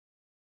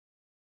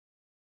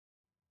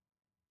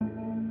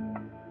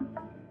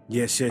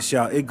Yes,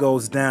 y'all. It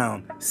goes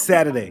down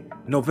Saturday,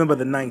 November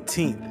the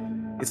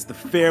 19th. It's the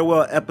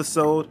farewell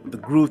episode of the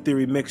Groove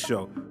Theory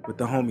Mixshow with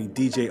the homie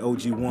DJ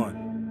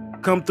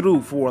OG1. Come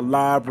through for a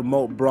live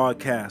remote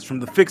broadcast from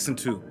the Fixin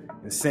To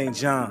in St.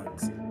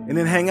 John's, and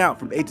then hang out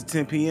from 8 to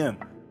 10 p.m.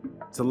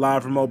 It's a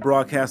live remote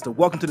broadcast of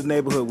Welcome to the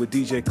Neighborhood with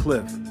DJ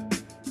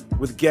Klyph,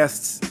 with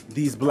guests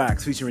These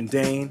Blacks featuring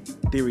Dane,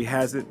 Theory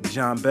Has It,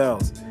 John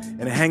Bells,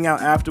 and a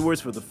hangout afterwards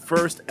for the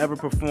first ever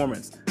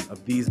performance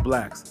of These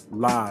Blacks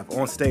live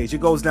on stage. It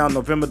goes down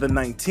November the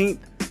 19th,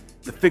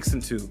 the Fixin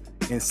To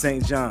in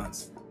St.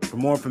 John's. For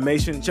more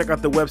information, check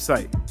out the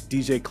website,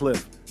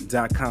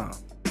 djklyph.com.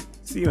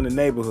 See you in the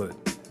neighborhood.